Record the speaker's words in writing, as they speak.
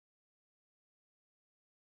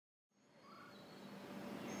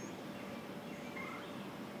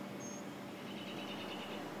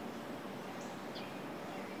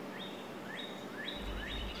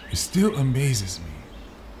It still amazes me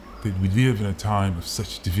that we live in a time of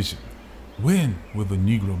such division. When will the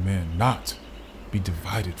Negro man not be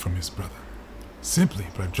divided from his brother, simply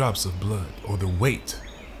by drops of blood or the weight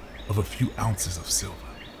of a few ounces of silver?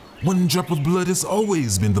 One drop of blood has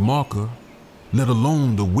always been the marker, let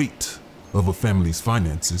alone the weight of a family's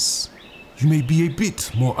finances. You may be a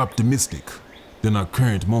bit more optimistic than our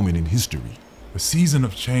current moment in history. A season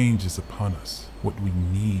of change is upon us. What we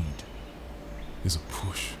need is a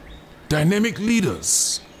push. Dynamic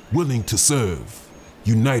leaders willing to serve,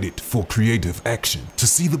 united for creative action, to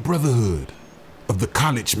see the brotherhood of the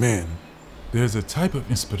college man. There's a type of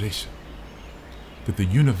inspiration that the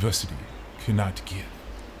university cannot give.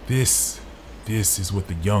 This is what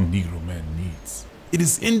the young Negro man needs. It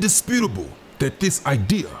is indisputable that this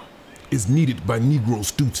idea is needed by Negro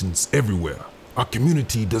students everywhere. Our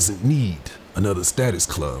community doesn't need another status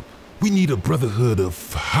club. We need a brotherhood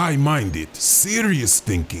of high-minded,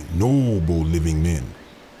 serious-thinking, noble living men.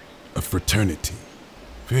 A fraternity.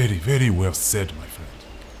 Very, very well said, my friend.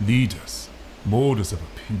 Leaders, molders of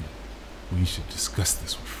opinion. We should discuss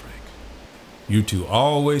this with Frank. You two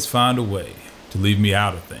always find a way to leave me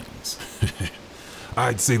out of things.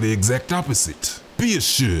 I'd say the exact opposite. Be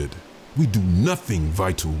assured, we do nothing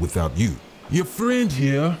vital without you. Your friend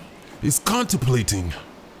here is contemplating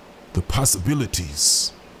the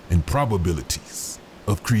possibilities and probabilities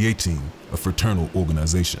of creating a fraternal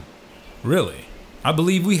organization. Really? I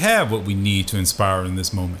believe we have what we need to inspire in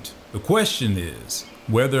this moment. The question is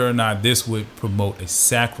whether or not this would promote a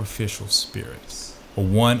sacrificial spirit or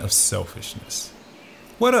one of selfishness.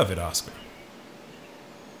 What of it, Oscar?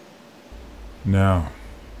 Now,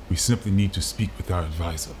 we simply need to speak with our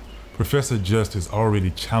advisor. Professor Just has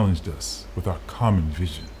already challenged us with our common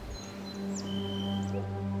vision.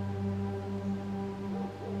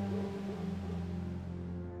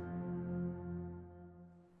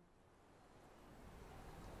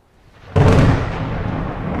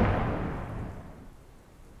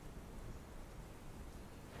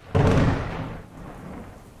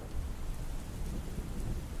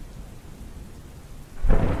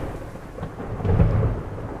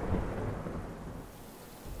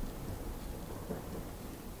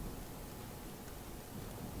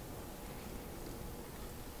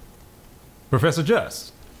 Professor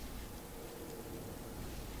Just.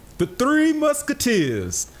 The Three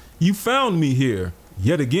Musketeers. You found me here,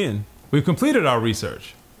 yet again. We've completed our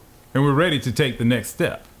research, and we're ready to take the next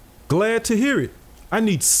step. Glad to hear it. I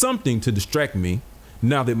need something to distract me,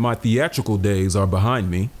 now that my theatrical days are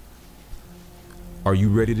behind me. Are you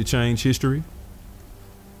ready to change history?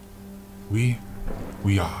 We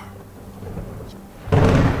are.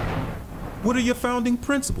 What are your founding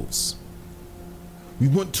principles? We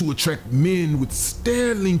want to attract men with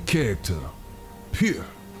sterling character, pure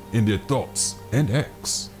in their thoughts and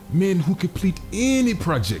acts. Men who complete any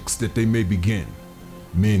projects that they may begin.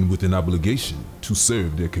 Men with an obligation to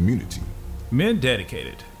serve their community. Men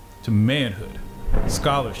dedicated to manhood,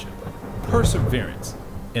 scholarship, perseverance,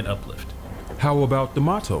 and uplift. How about the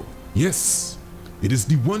motto? Yes, it is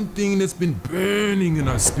the one thing that's been burning in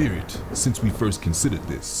our spirit since we first considered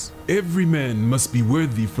this. Every man must be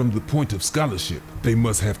worthy from the point of scholarship. They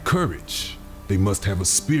must have courage. They must have a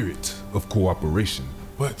spirit of cooperation.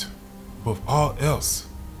 But above all else,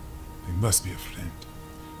 they must be a friend.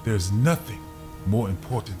 There's nothing more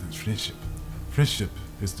important than friendship. Friendship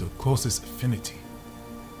is the closest affinity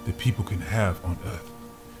that people can have on earth.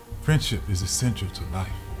 Friendship is essential to life.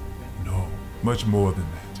 No, much more than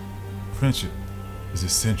that. Friendship is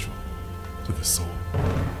essential to the soul.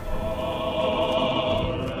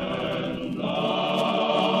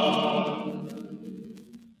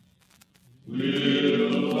 We